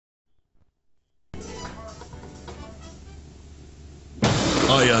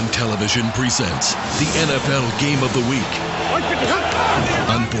Ion Television presents the NFL Game of the Week.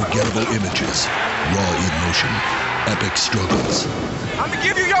 Unforgettable images, raw emotion, epic struggles. I'm gonna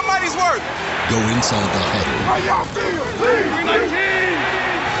give you your money's worth. Go inside the huddle. How y'all feel? Please, my team.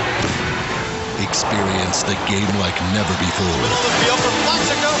 Experience the game like never before. Middle of the field for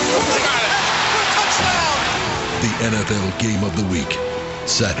Plaxico. Got it. Touchdown. The NFL Game of the Week.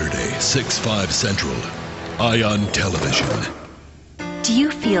 Saturday, 6/5 Central. Ion Television. Do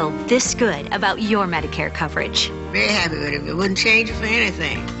you feel this good about your Medicare coverage? Very happy with it. It wouldn't change it for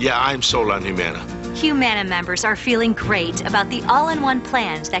anything. Yeah, I'm sold on Humana. Humana members are feeling great about the all-in-one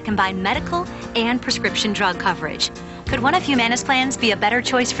plans that combine medical and prescription drug coverage. Could one of Humana's plans be a better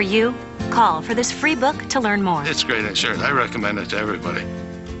choice for you? Call for this free book to learn more. It's great insurance. I recommend it to everybody.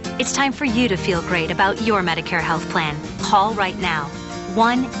 It's time for you to feel great about your Medicare health plan. Call right now.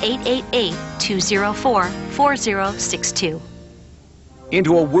 1-888-204-4062.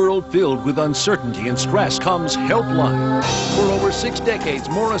 Into a world filled with uncertainty and stress comes Helpline. For over 6 decades,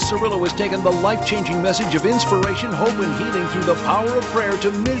 Morris Cerullo has taken the life-changing message of inspiration, hope, and healing through the power of prayer to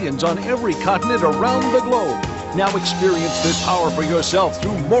millions on every continent around the globe. Now experience this power for yourself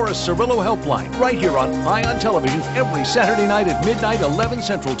through Morris Cerullo Helpline, right here on Ion Television every Saturday night at midnight, 11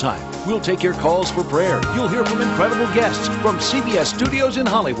 Central Time. We'll take your calls for prayer. You'll hear from incredible guests from CBS Studios in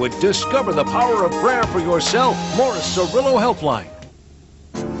Hollywood. Discover the power of prayer for yourself. Morris Cerullo Helpline.